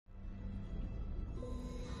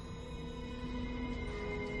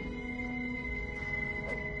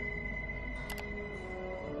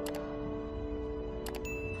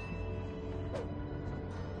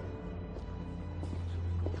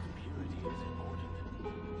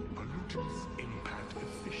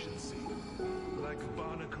like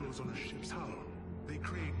barnacles on a ship's hull. They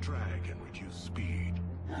create drag and reduce speed.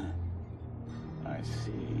 I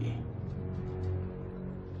see.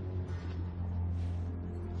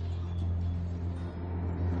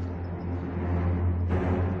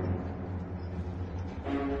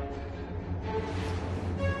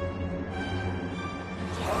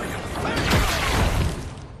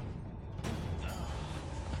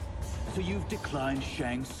 So you've declined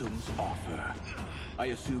Shang Tsung's offer. I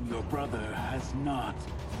assume your brother has not.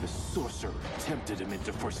 The sorcerer tempted him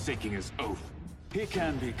into forsaking his oath. He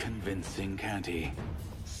can be convincing, can't he?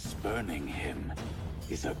 Spurning him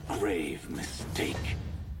is a grave mistake.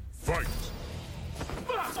 Fight!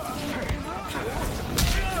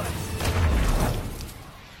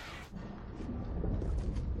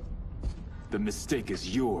 The mistake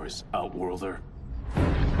is yours, Outworlder.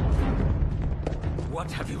 What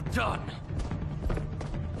have you done?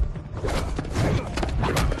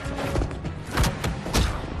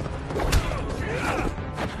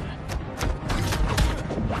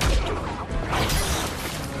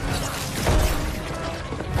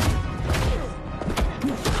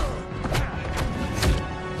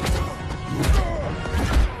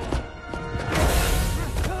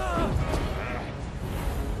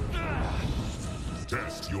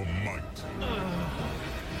 Test your might.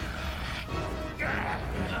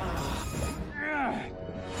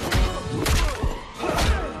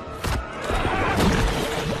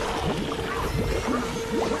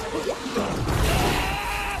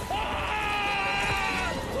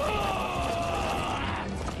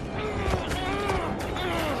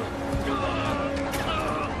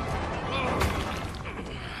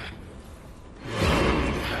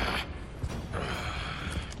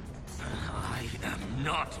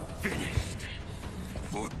 Not finished.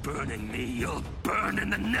 For burning me, you'll burn in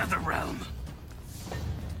the Netherrealm.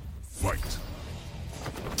 Fight.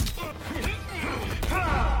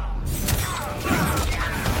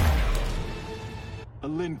 A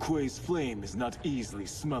Lin Kuei's flame is not easily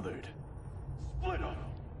smothered. Split up!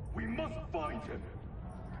 We must find him!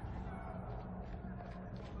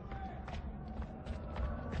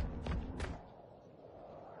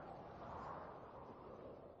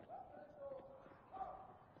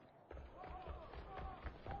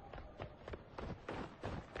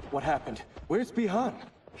 What happened? Where's Bihan?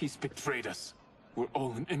 He's betrayed us. We're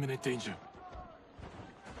all in imminent danger.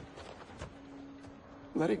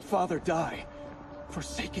 Letting Father die.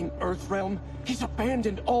 Forsaking Earthrealm. He's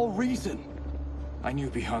abandoned all reason. I knew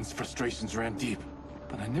Bihan's frustrations ran deep,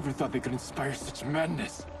 but I never thought they could inspire such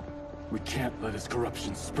madness. We can't let his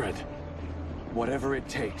corruption spread. Whatever it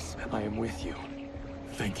takes, I am with you.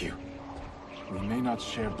 Thank you. We may not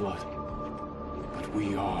share blood, but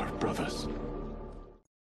we are brothers.